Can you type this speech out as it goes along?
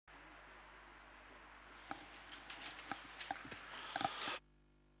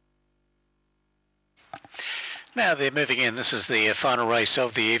Now they're moving in. This is the final race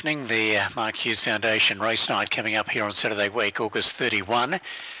of the evening, the Mark Hughes Foundation race night coming up here on Saturday week, August 31.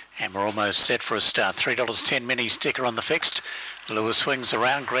 And we're almost set for a start. $3.10 mini sticker on the fixed. Lewis swings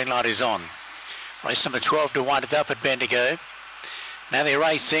around, green light is on. Race number 12 to wind it up at Bendigo. Now they're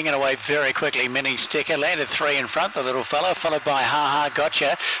racing and away very quickly. Mini sticker landed 3 in front, the little fella, followed by Ha Ha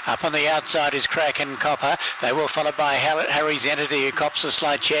Gotcha. Up on the outside is Crack and Copper. They will followed by Harry's Entity, who cops a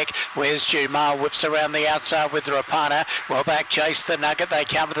slight check. Where's Jamal? Whips around the outside with the Rapana. Well back, Chase the Nugget. They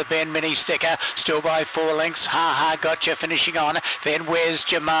come with the bend. Mini sticker still by 4 lengths. Ha Ha Gotcha finishing on. Then where's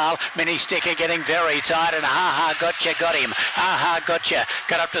Jamal? Mini sticker getting very tight, and Ha Ha Gotcha got him. Ha Ha Gotcha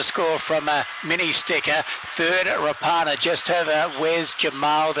got up to score from Mini sticker. Third, Rapana just over. Where's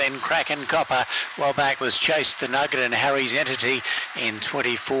Jamal, then Crack and Copper. Well back was Chase the Nugget and Harry's Entity in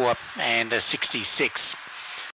 24 and 66.